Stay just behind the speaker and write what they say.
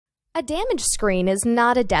A damaged screen is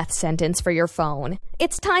not a death sentence for your phone.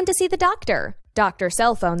 It's time to see the doctor. Dr.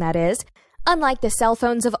 Cell Phone, that is. Unlike the cell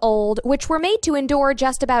phones of old, which were made to endure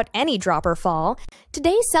just about any drop or fall,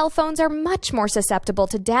 today's cell phones are much more susceptible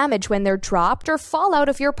to damage when they're dropped or fall out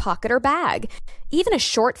of your pocket or bag. Even a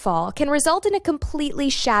short fall can result in a completely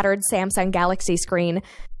shattered Samsung Galaxy screen.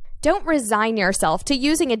 Don't resign yourself to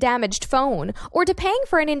using a damaged phone or to paying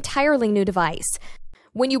for an entirely new device.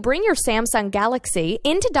 When you bring your Samsung Galaxy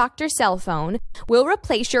into Dr. Cell Phone, we'll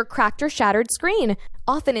replace your cracked or shattered screen,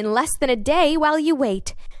 often in less than a day while you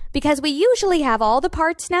wait. Because we usually have all the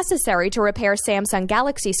parts necessary to repair Samsung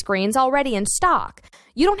Galaxy screens already in stock.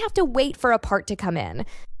 You don't have to wait for a part to come in.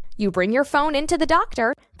 You bring your phone into the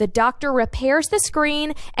doctor repairs the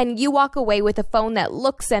screen, and you walk away with a phone that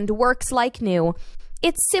looks and works like new.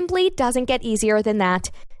 It simply doesn't get easier than that.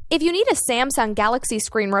 If you need a Samsung Galaxy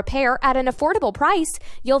screen repair at an affordable price,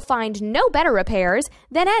 you'll find no better repairs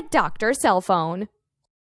than at Dr. Cell Phone.